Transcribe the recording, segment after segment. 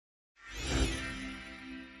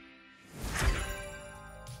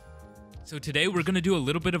So today we're going to do a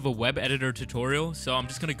little bit of a web editor tutorial. So I'm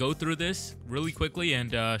just going to go through this really quickly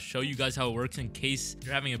and show you guys how it works in case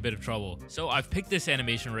you're having a bit of trouble. So I've picked this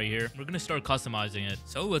animation right here. We're going to start customizing it.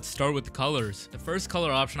 So let's start with the colors. The first color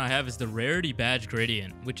option I have is the rarity badge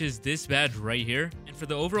gradient, which is this badge right here. And for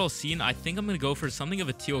the overall scene, I think I'm going to go for something of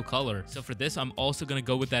a teal color. So for this, I'm also going to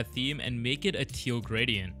go with that theme and make it a teal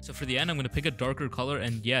gradient. So for the end, I'm going to pick a darker color,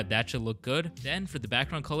 and yeah, that should look good. Then for the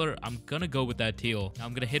background color, I'm going to go with that teal. Now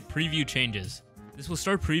I'm going to hit preview changes. This will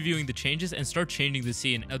start previewing the changes and start changing the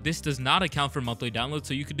scene. Now this does not account for monthly downloads,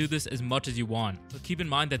 so you can do this as much as you want. But keep in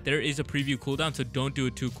mind that there is a preview cooldown, so don't do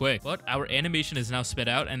it too quick. But our animation is now sped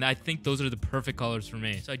out, and I think those are the perfect colors for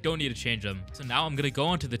me, so I don't need to change them. So now I'm going to go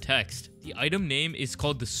on to the text. The item name is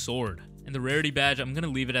called the sword. And the rarity badge, I'm going to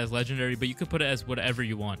leave it as legendary, but you can put it as whatever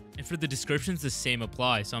you want. And for the descriptions, the same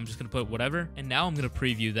apply. So I'm just going to put whatever. And now I'm going to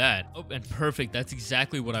preview that. Oh, and perfect. That's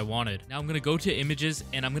exactly what I wanted. Now I'm going to go to images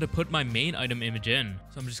and I'm going to put my main item image in.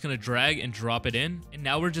 So I'm just going to drag and drop it in. And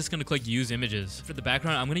now we're just going to click use images. For the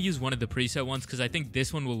background, I'm going to use one of the preset ones because I think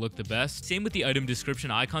this one will look the best. Same with the item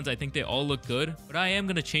description icons. I think they all look good, but I am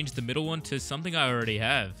going to change the middle one to something I already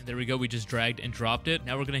have. And there we go. We just dragged and dropped it.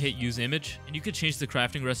 Now we're going to hit use image, and you could change the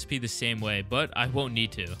crafting recipe the same way, but I won't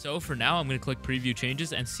need to. So for now, I'm going to click preview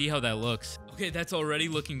changes and see how that looks. Okay, that's already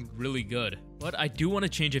looking really good. But I do want to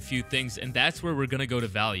change a few things, and that's where we're going to go to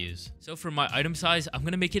values. So for my item size, I'm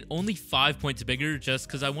going to make it only 5 points bigger just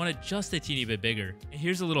because I want it just a teeny bit bigger. And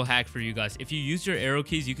here's a little hack for you guys. If you use your arrow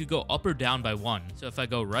keys, you could go up or down by 1. So if I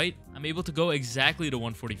go right, I'm able to go exactly to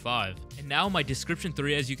 145. And now my description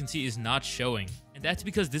 3, as you can see, is not showing. And that's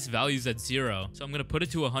because this value is at 0. So I'm going to put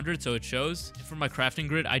it to 100 so it shows. And for my crafting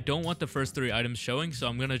grid, I don't want the first 3 items showing, so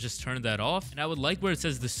I'm going to just turn that off. And I would like where it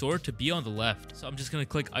says the sword to be on the left. So I'm just going to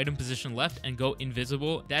click item position left and go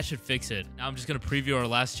invisible. That should fix it. Now I'm just going to preview our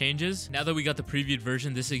last changes. Now that we got the previewed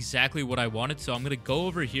version, this is exactly what I wanted. So I'm going to go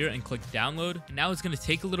over here and click download. And now it's going to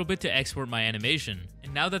take a little bit to export my animation.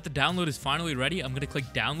 And now that the download is finally ready, I'm going to click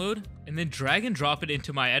download and then drag and drop it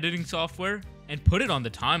into my editing software and put it on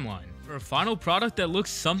the timeline for a final product that looks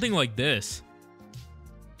something like this.